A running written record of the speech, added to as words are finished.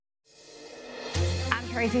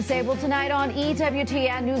Tracy Sable tonight on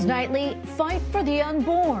EWTN News Nightly. Fight for the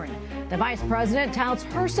unborn. The vice president touts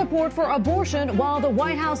her support for abortion while the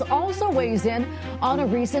White House also weighs in on a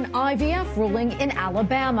recent IVF ruling in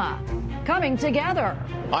Alabama. Coming together.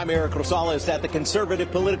 I'm Eric Rosales at the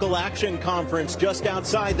Conservative Political Action Conference just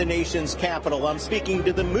outside the nation's capital. I'm speaking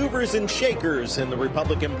to the movers and shakers in the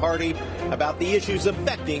Republican Party about the issues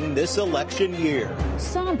affecting this election year.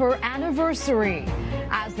 Somber anniversary.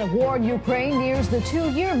 As the war in Ukraine nears the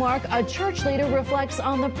 2-year mark, a church leader reflects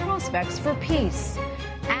on the prospects for peace.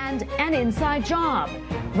 And an inside job.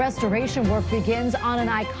 Restoration work begins on an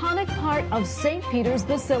iconic part of St. Peter's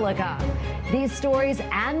Basilica. These stories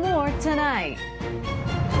and more tonight.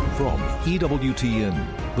 From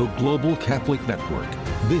EWTN, the Global Catholic Network,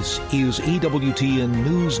 this is EWTN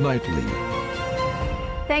News Nightly.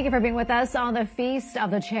 Thank you for being with us on the Feast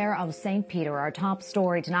of the Chair of St. Peter. Our top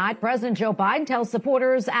story tonight, President Joe Biden tells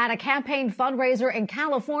supporters at a campaign fundraiser in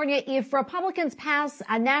California if Republicans pass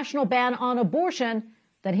a national ban on abortion,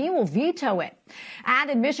 that he will veto it.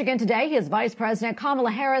 And in Michigan today, his Vice President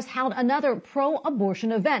Kamala Harris held another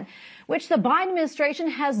pro-abortion event, which the Biden administration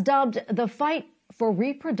has dubbed the Fight for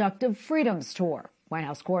Reproductive Freedoms Tour. White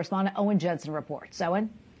House correspondent Owen Jensen reports.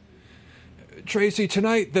 Owen? Tracy,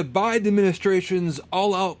 tonight the Biden administration's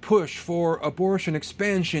all-out push for abortion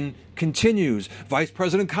expansion continues. Vice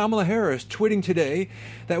President Kamala Harris tweeting today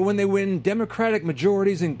that when they win Democratic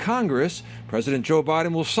majorities in Congress, President Joe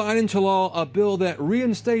Biden will sign into law a bill that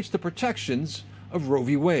reinstates the protections of Roe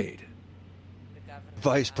v. Wade.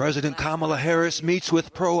 Vice President Kamala Harris meets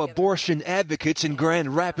with pro-abortion advocates in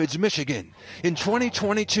Grand Rapids, Michigan. In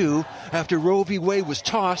 2022, after Roe v. Wade was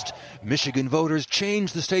tossed, Michigan voters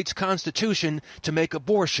changed the state's constitution to make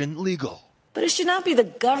abortion legal. But it should not be the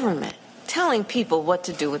government telling people what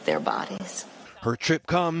to do with their bodies. Her trip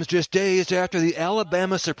comes just days after the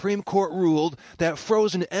Alabama Supreme Court ruled that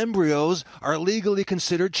frozen embryos are legally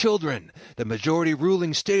considered children, the majority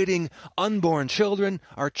ruling stating unborn children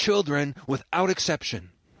are children without exception.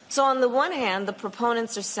 So on the one hand, the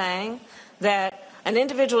proponents are saying that an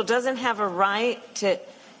individual doesn't have a right to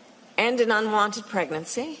end an unwanted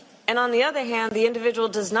pregnancy, and on the other hand, the individual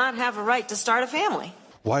does not have a right to start a family.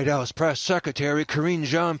 White House Press Secretary Karine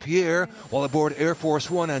Jean-Pierre, while aboard Air Force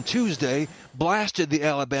One on Tuesday, blasted the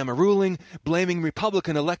Alabama ruling, blaming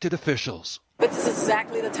Republican elected officials. But this is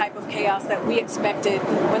exactly the type of chaos that we expected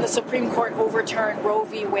when the Supreme Court overturned Roe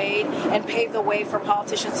v. Wade and paved the way for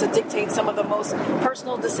politicians to dictate some of the most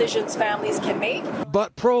personal decisions families can make.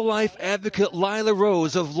 But pro-life advocate Lila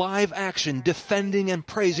Rose of Live Action defending and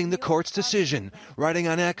praising the court's decision, writing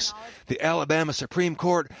on X, the Alabama Supreme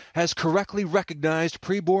Court has correctly recognized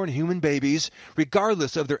preborn human babies,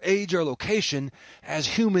 regardless of their age or location, as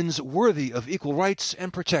humans worthy of equal rights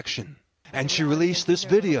and protection. And she released this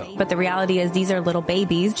video. But the reality is these are little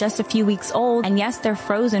babies, just a few weeks old. And yes, they're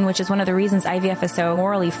frozen, which is one of the reasons IVF is so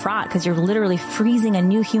morally fraught, because you're literally freezing a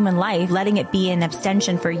new human life, letting it be in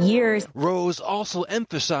abstention for years. Rose also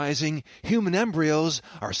emphasizing human embryos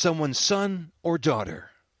are someone's son or daughter.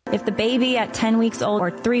 If the baby at 10 weeks old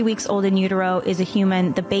or 3 weeks old in utero is a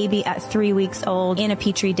human, the baby at 3 weeks old in a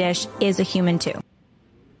petri dish is a human too.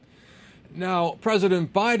 Now,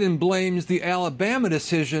 President Biden blames the Alabama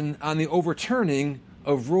decision on the overturning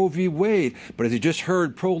of Roe v. Wade. But as you just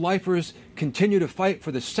heard, pro-lifers continue to fight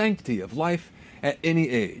for the sanctity of life at any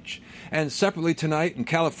age. And separately tonight in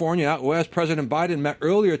California, out west, President Biden met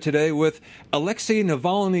earlier today with Alexei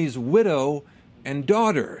Navalny's widow and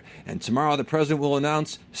daughter. And tomorrow the president will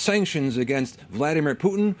announce sanctions against Vladimir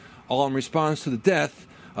Putin, all in response to the death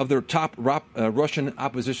of their top Russian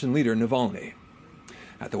opposition leader, Navalny.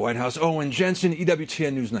 At the White House, Owen Jensen,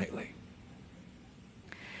 EWTN News Nightly.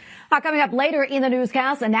 Coming up later in the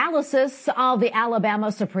newscast, analysis of the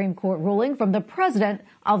Alabama Supreme Court ruling from the president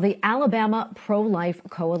of the Alabama Pro-Life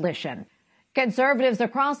Coalition. Conservatives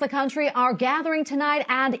across the country are gathering tonight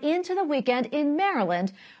and into the weekend in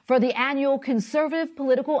Maryland for the annual Conservative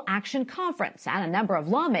Political Action Conference, and a number of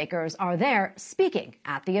lawmakers are there speaking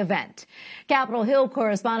at the event. Capitol Hill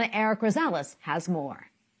correspondent Eric Rosales has more.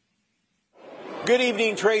 Good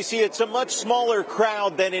evening, Tracy. It's a much smaller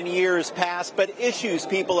crowd than in years past, but issues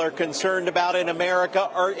people are concerned about in America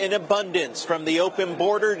are in abundance, from the open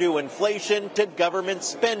border to inflation to government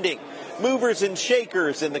spending. Movers and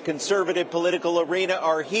shakers in the conservative political arena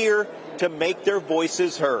are here to make their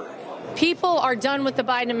voices heard. People are done with the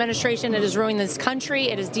Biden administration. It has ruined this country.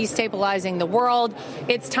 It is destabilizing the world.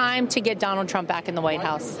 It's time to get Donald Trump back in the White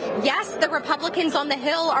House. Yes, the Republicans on the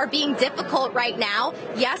Hill are being difficult right now.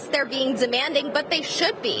 Yes, they're being demanding, but they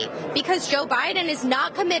should be, because Joe Biden is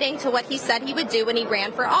not committing to what he said he would do when he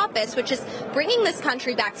ran for office, which is bringing this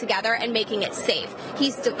country back together and making it safe.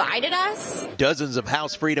 He's divided us. Dozens of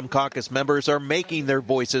House Freedom Caucus members are making their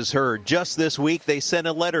voices heard. Just this week, they sent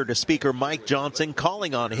a letter to Speaker Mike Johnson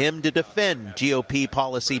calling on him to defend GOP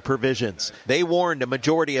policy provisions. They warned a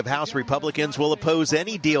majority of House Republicans will oppose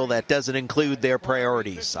any deal that doesn't include their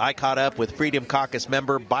priorities. I caught up with Freedom Caucus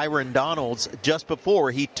member Byron Donalds just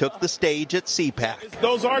before he took the stage at CPAC.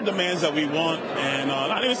 Those are demands that we want, and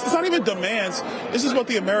it's not even demands. This is what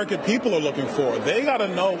the American people are looking for. They got to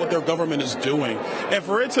know what their government is doing. And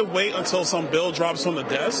for it to wait until some bill drops on the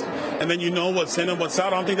desk and then you know what's in and what's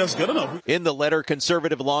out, I don't think that's good enough. In the letter,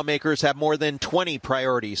 conservative lawmakers have more than 20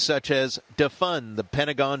 priorities, such as defund the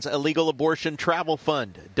Pentagon's illegal abortion travel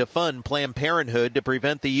fund, defund Planned Parenthood to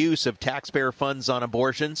prevent the use of taxpayer funds on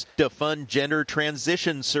abortions, defund gender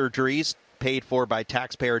transition surgeries paid for by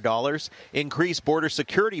taxpayer dollars, increase border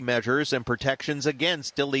security measures and protections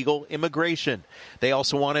against illegal immigration. They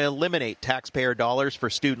also want to eliminate taxpayer dollars for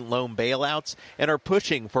student loan bailouts and are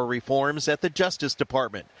pushing for reforms at the Justice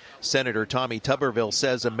Department. Senator Tommy Tuberville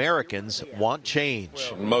says Americans want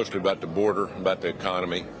change. Mostly about the border, about the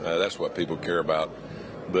economy. That's what people care about.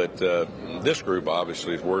 But this group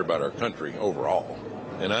obviously is worried about our country overall.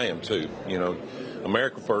 And I am too. You know,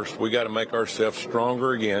 America first. We got to make ourselves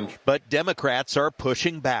stronger again. But Democrats are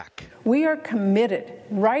pushing back. We are committed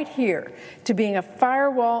right here to being a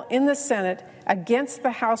firewall in the Senate against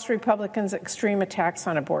the House Republicans' extreme attacks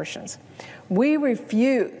on abortions. We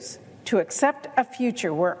refuse to accept a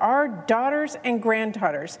future where our daughters and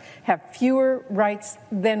granddaughters have fewer rights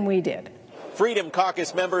than we did. Freedom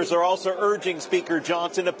Caucus members are also urging Speaker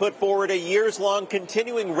Johnson to put forward a years-long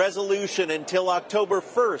continuing resolution until October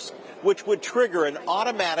 1st, which would trigger an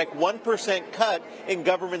automatic 1% cut in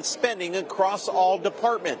government spending across all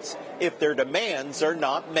departments if their demands are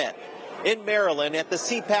not met. In Maryland at the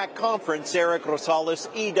CPAC conference, Eric Rosales,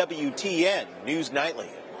 EWTN News Nightly.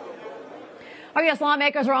 Our U.S.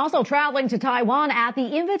 lawmakers are also traveling to Taiwan at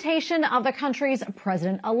the invitation of the country's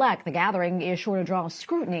president-elect. The gathering is sure to draw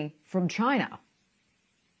scrutiny from China.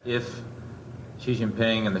 If Xi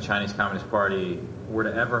Jinping and the Chinese Communist Party were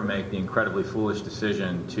to ever make the incredibly foolish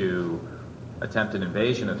decision to attempt an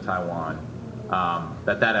invasion of Taiwan,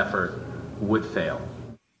 that effort would fail.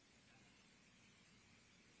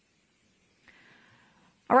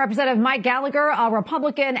 Representative Mike Gallagher, a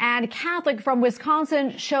Republican and Catholic from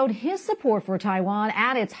Wisconsin, showed his support for Taiwan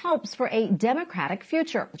and its hopes for a democratic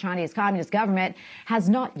future. The Chinese Communist government has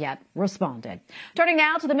not yet responded. Turning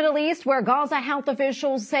now to the Middle East, where Gaza health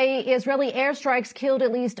officials say Israeli airstrikes killed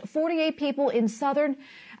at least 48 people in southern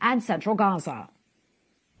and central Gaza.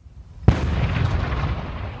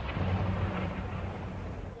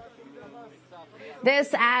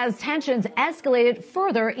 This as tensions escalated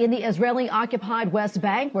further in the Israeli-occupied West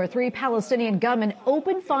Bank, where 3 Palestinian gunmen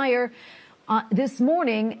opened fire this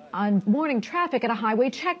morning on morning traffic at a highway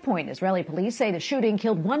checkpoint. Israeli police say the shooting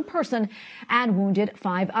killed 1 person and wounded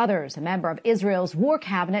 5 others. A member of Israel's war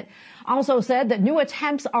cabinet also said that new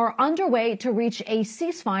attempts are underway to reach a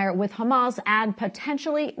ceasefire with Hamas and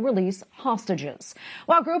potentially release hostages.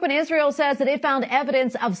 While a group in Israel says that it found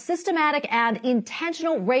evidence of systematic and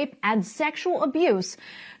intentional rape and sexual abuse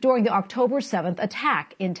during the October 7th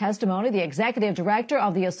attack. In testimony, the executive director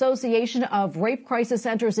of the Association of Rape Crisis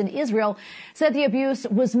Centers in Israel said the abuse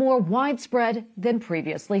was more widespread than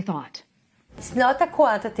previously thought. It's not a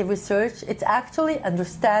quantitative research. It's actually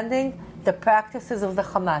understanding the practices of the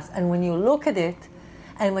Hamas. And when you look at it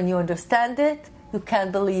and when you understand it, you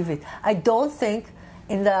can't believe it. I don't think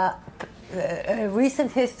in the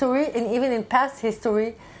recent history and even in past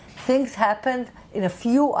history, things happened in a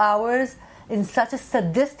few hours in such a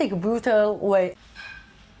sadistic, brutal way.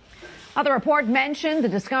 The report mentioned the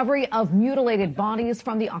discovery of mutilated bodies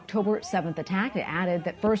from the October 7th attack. It added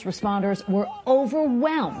that first responders were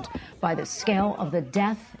overwhelmed by the scale of the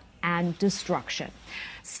death and destruction.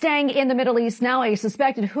 Staying in the Middle East now, a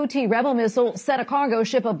suspected Houthi rebel missile set a cargo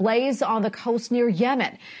ship ablaze on the coast near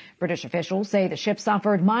Yemen. British officials say the ship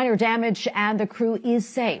suffered minor damage and the crew is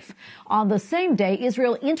safe. On the same day,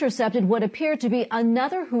 Israel intercepted what appeared to be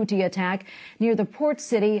another Houthi attack near the port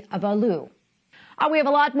city of Alu. We have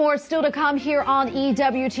a lot more still to come here on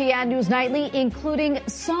EWTN News Nightly, including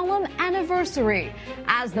solemn anniversary.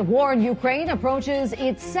 As the war in Ukraine approaches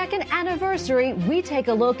its 2nd anniversary, we take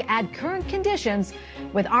a look at current conditions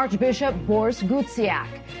with Archbishop Boris Gutsiak.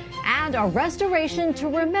 and a restoration to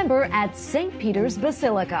remember at St. Peter's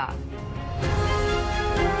Basilica.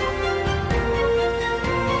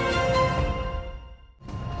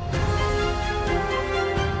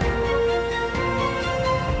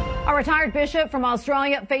 A retired bishop from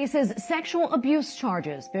Australia faces sexual abuse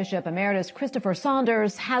charges. Bishop Emeritus Christopher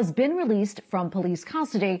Saunders has been released from police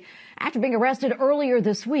custody after being arrested earlier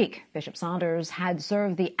this week. Bishop Saunders had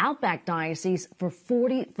served the Outback Diocese for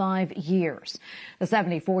 45 years. The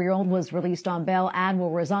 74-year-old was released on bail and will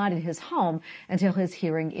reside in his home until his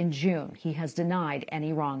hearing in June. He has denied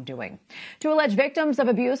any wrongdoing. Two alleged victims of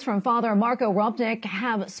abuse from Father Marco Rupnik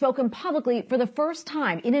have spoken publicly for the first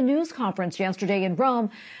time in a news conference yesterday in Rome.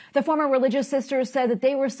 The former religious sisters said that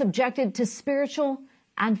they were subjected to spiritual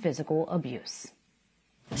and physical abuse.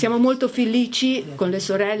 Siamo molto felici con le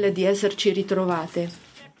sorelle di esserci ritrovate.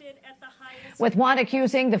 With one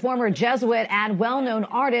accusing the former Jesuit and well-known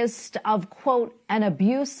artist of, quote, an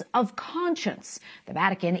abuse of conscience. The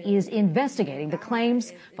Vatican is investigating the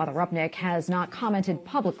claims. Father Rupnik has not commented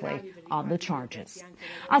publicly on the charges.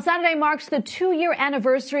 On Saturday marks the 2-year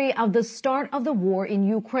anniversary of the start of the war in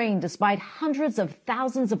Ukraine. Despite hundreds of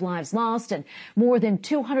thousands of lives lost and more than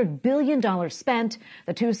 $200 billion spent,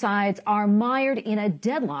 the two sides are mired in a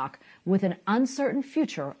deadlock with an uncertain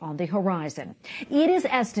future on the horizon. It is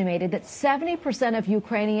estimated that 70% of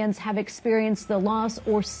Ukrainians have experienced the loss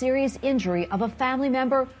or serious injury of a family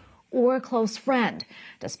member or a close friend.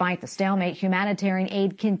 Despite the stalemate, humanitarian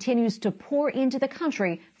aid continues to pour into the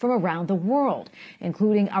country from around the world,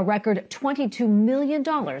 including a record $22 million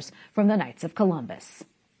from the Knights of Columbus.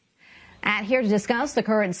 And here to discuss the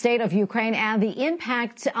current state of Ukraine and the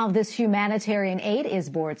impact of this humanitarian aid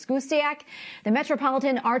is Boris Gustiak, the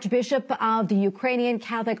Metropolitan Archbishop of the Ukrainian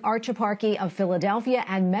Catholic Archieparchy of Philadelphia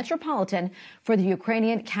and Metropolitan for the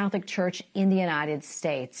Ukrainian Catholic Church in the United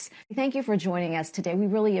States. Thank you for joining us today. We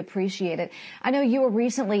really appreciate it. I know you were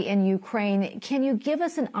recently in Ukraine. Can you give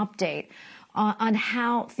us an update on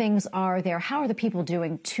how things are there? How are the people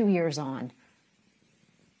doing 2 years on?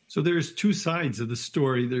 So there's two sides of the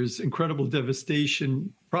story. There's incredible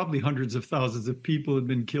devastation. Probably hundreds of thousands of people have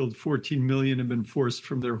been killed. 14 million have been forced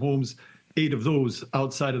from their homes. 8 of those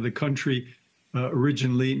outside of the country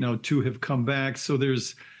originally. Now 2 have come back. So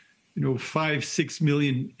there's, 5-6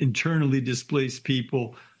 million internally displaced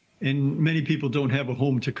people. And many people don't have a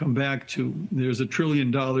home to come back to. There's $1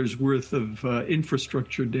 trillion worth of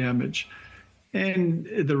infrastructure damage. And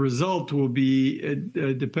the result will be,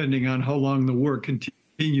 depending on how long the war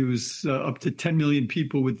continues, up to 10 million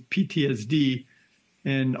people with PTSD,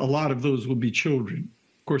 and a lot of those will be children.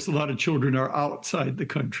 Of course, a lot of children are outside the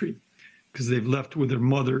country because they've left with their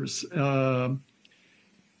mothers.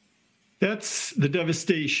 That's the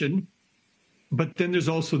devastation. But then there's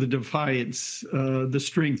also the defiance, the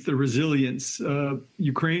strength, the resilience.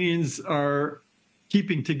 Ukrainians are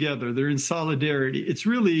keeping together. They're in solidarity. It's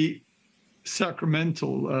really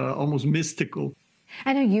sacramental, almost mystical.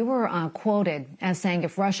 I know you were quoted as saying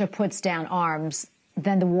if Russia puts down arms,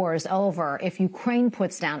 then the war is over. If Ukraine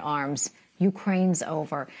puts down arms, Ukraine's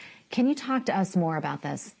over. Can you talk to us more about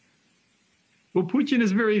this? Well, Putin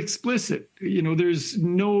is very explicit. There's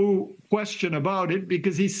no question about it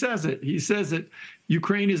because he says it. He says it.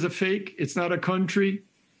 Ukraine is a fake. It's not a country.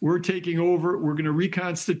 We're taking over. We're going to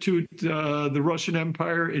reconstitute the Russian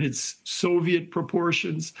Empire in its Soviet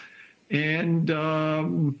proportions. And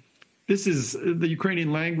the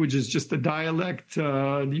Ukrainian language is just a dialect.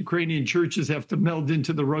 The Ukrainian churches have to meld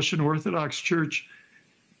into the Russian Orthodox Church.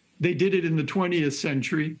 They did it in the 20th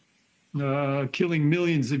century, killing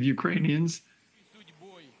millions of Ukrainians.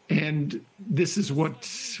 And this is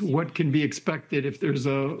what can be expected if there's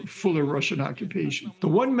a fuller Russian occupation. The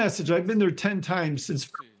one message, I've been there 10 times since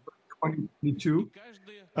 2022,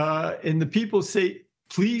 and the people say,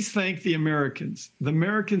 please thank the Americans. The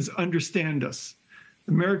Americans understand us.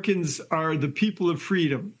 Americans are the people of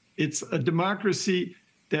freedom. It's a democracy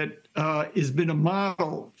that has been a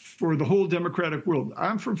model for the whole democratic world.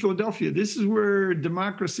 I'm from Philadelphia. This is where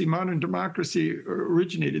democracy, modern democracy,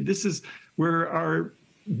 originated. This is where our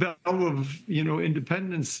bell of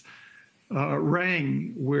independence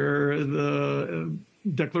rang, where the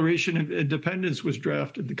Declaration of Independence was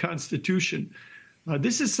drafted, the Constitution.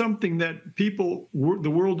 This is something that people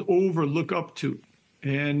the world over look up to,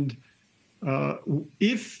 and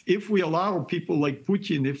if we allow people like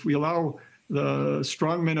Putin, if we allow the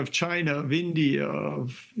strongmen of China, of India,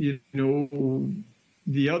 of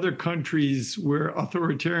the other countries where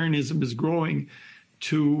authoritarianism is growing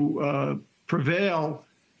to prevail,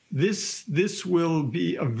 this will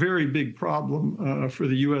be a very big problem for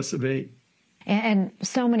the U.S. of A. And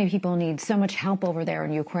so many people need so much help over there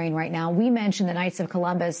in Ukraine right now. We mentioned the Knights of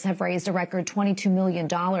Columbus have raised a record $22 million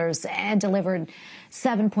and delivered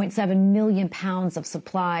 7.7 million pounds of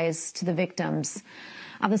supplies to the victims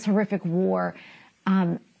of this horrific war.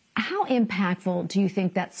 How impactful do you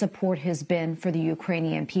think that support has been for the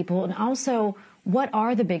Ukrainian people? And also, what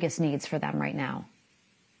are the biggest needs for them right now?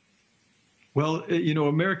 Well,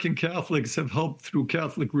 American Catholics have helped through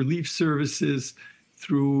Catholic Relief Services,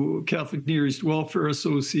 through Catholic Near East Welfare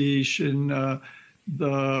Association,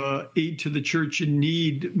 the Aid to the Church in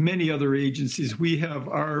Need, many other agencies. We have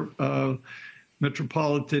our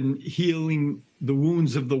Metropolitan Healing the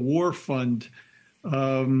Wounds of the War Fund.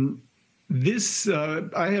 I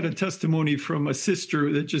had a testimony from a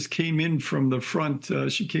sister that just came in from the front.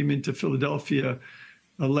 She came into Philadelphia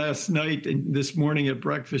last night, and this morning at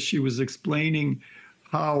breakfast, she was explaining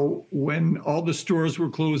how when all the stores were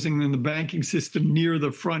closing and the banking system near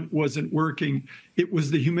the front wasn't working, it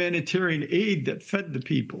was the humanitarian aid that fed the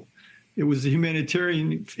people. It was the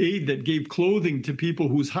humanitarian aid that gave clothing to people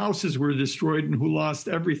whose houses were destroyed and who lost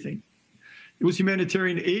everything. It was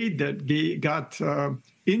humanitarian aid that got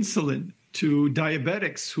insulin to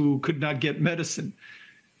diabetics who could not get medicine.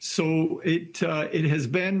 So it has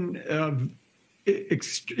been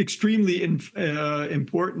extremely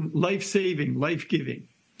important, life-saving, life-giving.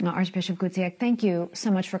 Well, Archbishop Gutsiak, thank you so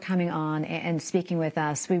much for coming on and speaking with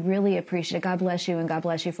us. We really appreciate it. God bless you, and God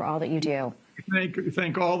bless you for all that you do.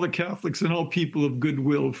 Thank all the Catholics and all people of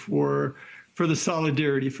goodwill for the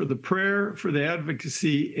solidarity, for the prayer, for the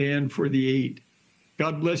advocacy, and for the aid.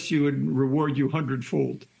 God bless you and reward you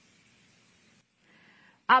hundredfold.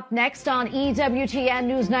 Up next on EWTN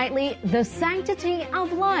News Nightly, the sanctity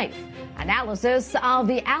of life. Analysis of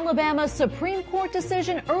the Alabama Supreme Court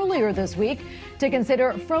decision earlier this week to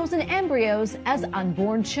consider frozen embryos as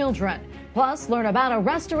unborn children. Plus, learn about a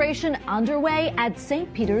restoration underway at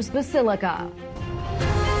St. Peter's Basilica.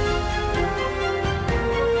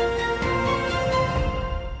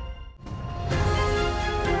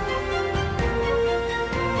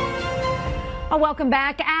 Welcome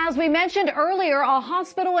back. As we mentioned earlier, a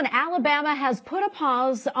hospital in Alabama has put a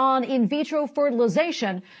pause on in vitro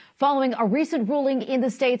fertilization following a recent ruling in the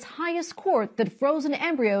state's highest court that frozen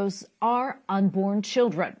embryos are unborn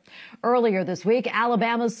children. Earlier this week,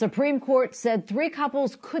 Alabama's Supreme Court said 3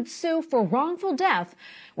 couples could sue for wrongful death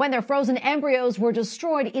when their frozen embryos were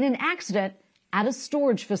destroyed in an accident at a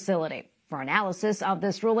storage facility. For analysis of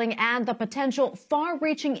this ruling and the potential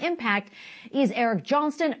far-reaching impact is Eric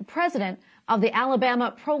Johnston, president of the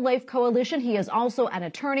Alabama Pro-Life Coalition. He is also an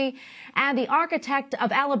attorney and the architect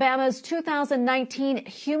of Alabama's 2019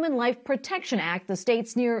 Human Life Protection Act, the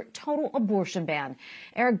state's near total abortion ban.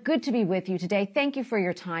 Eric, good to be with you today. Thank you for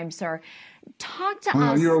your time, sir. Talk to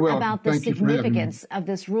us about the significance of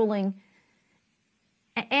this ruling,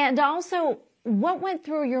 and also what went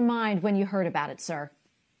through your mind when you heard about it, sir?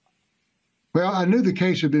 Well, I knew the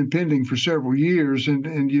case had been pending for several years,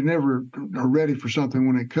 and you never are ready for something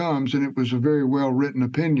when it comes, and it was a very well-written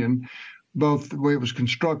opinion, both the way it was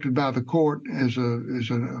constructed by the court as a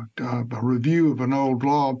review of an old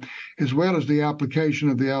law, as well as the application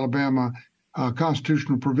of the Alabama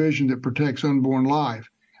constitutional provision that protects unborn life.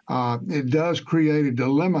 It does create a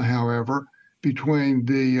dilemma, however, between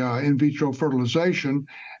the in vitro fertilization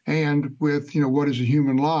and with, what is a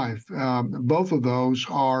human life. Both of those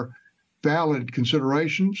are valid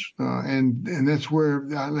considerations, and that's where,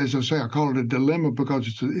 as I say, I call it a dilemma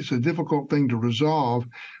because it's a difficult thing to resolve,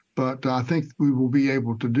 but I think we will be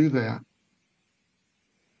able to do that.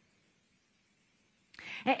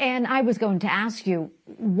 And I was going to ask you,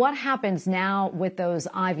 what happens now with those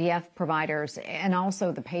IVF providers and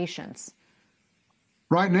also the patients?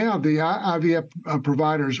 Right now, the IVF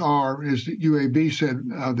providers are, as the UAB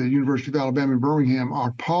said, the University of Alabama in Birmingham,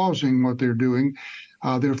 are pausing what they're doing.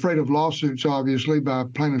 They're afraid of lawsuits, obviously, by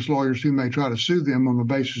plaintiffs' lawyers who may try to sue them on the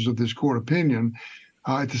basis of this court opinion.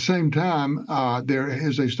 At the same time, there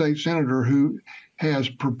is a state senator who has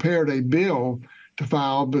prepared a bill to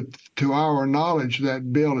file, but to our knowledge,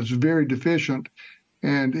 that bill is very deficient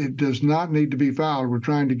and it does not need to be filed. We're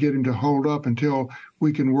trying to get him to hold up until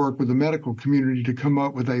we can work with the medical community to come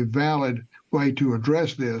up with a valid way to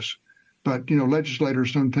address this. But,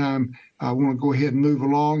 legislators sometimes want to go ahead and move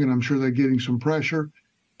along, and I'm sure they're getting some pressure.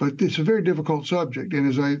 But it's a very difficult subject. And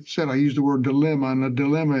as I said, I use the word dilemma, and a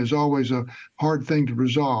dilemma is always a hard thing to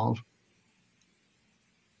resolve.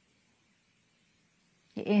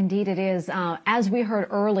 Indeed it is. As we heard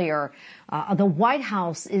earlier, the White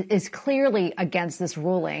House is clearly against this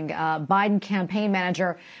ruling. Biden campaign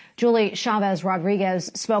manager Julie Chavez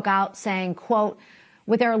Rodriguez spoke out saying, quote,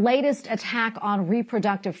 With their latest attack on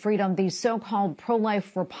reproductive freedom, these so-called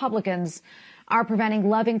pro-life Republicans are preventing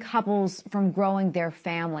loving couples from growing their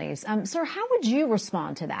families. Sir, how would you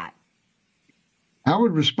respond to that? I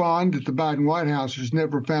would respond that the Biden White House has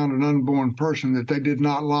never found an unborn person that they did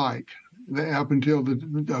not like up until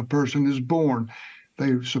the person is born.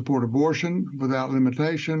 They support abortion without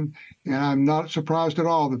limitation, and I'm not surprised at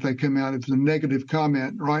all that they come out with a negative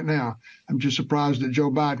comment right now. I'm just surprised that Joe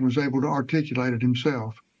Biden was able to articulate it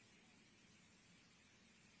himself.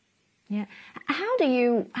 Yeah. How do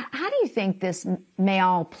you think this may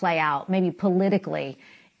all play out, maybe politically,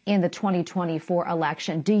 in the 2024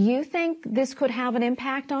 election? Do you think this could have an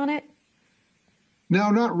impact on it? No,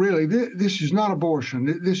 not really. This is not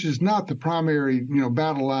abortion. This is not the primary,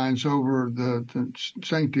 battle lines over the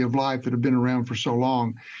sanctity of life that have been around for so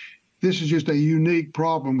long. This is just a unique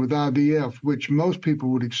problem with IVF, which most people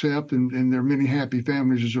would accept, and there are many happy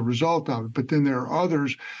families as a result of it. But then there are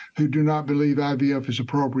others who do not believe IVF is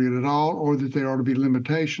appropriate at all, or that there ought to be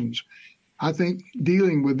limitations. I think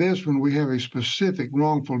dealing with this when we have a specific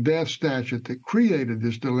wrongful death statute that created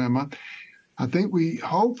this dilemma, I think we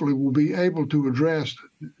hopefully will be able to address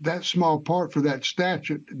that small part for that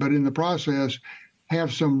statute, but in the process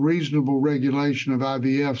have some reasonable regulation of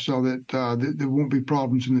IVF so that there won't be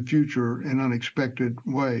problems in the future in unexpected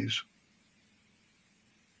ways.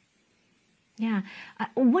 Yeah.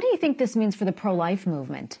 What do you think this means for the pro-life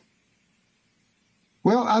movement?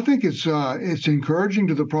 Well, I think it's encouraging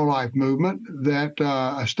to the pro-life movement that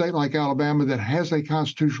a state like Alabama that has a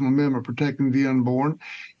constitutional amendment protecting the unborn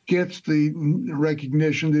gets the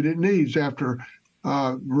recognition that it needs. After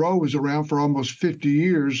Roe was around for almost 50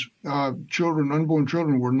 years, unborn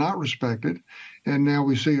children were not respected. And now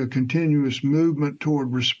we see a continuous movement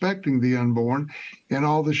toward respecting the unborn in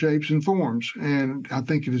all the shapes and forms. And I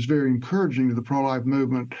think it is very encouraging to the pro-life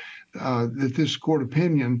movement that this court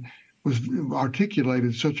opinion was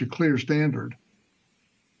articulated such a clear standard.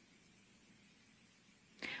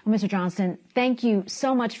 Well, Mr. Johnston, thank you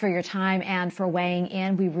so much for your time and for weighing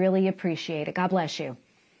in. We really appreciate it. God bless you.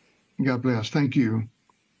 God bless. Thank you.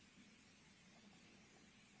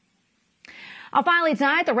 Finally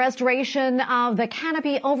tonight, the restoration of the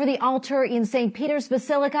canopy over the altar in St. Peter's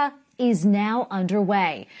Basilica is now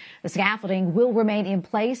underway. The scaffolding will remain in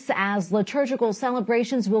place as liturgical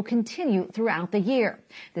celebrations will continue throughout the year.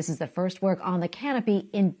 This is the first work on the canopy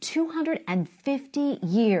in 250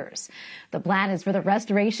 years. The plan is for the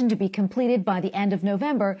restoration to be completed by the end of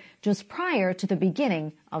November, just prior to the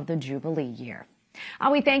beginning of the Jubilee year.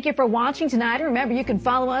 We thank you for watching tonight. Remember, you can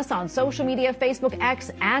follow us on social media, Facebook, X,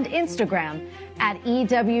 and Instagram at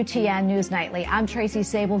EWTN News Nightly. I'm Tracy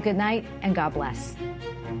Sable. Good night and God bless.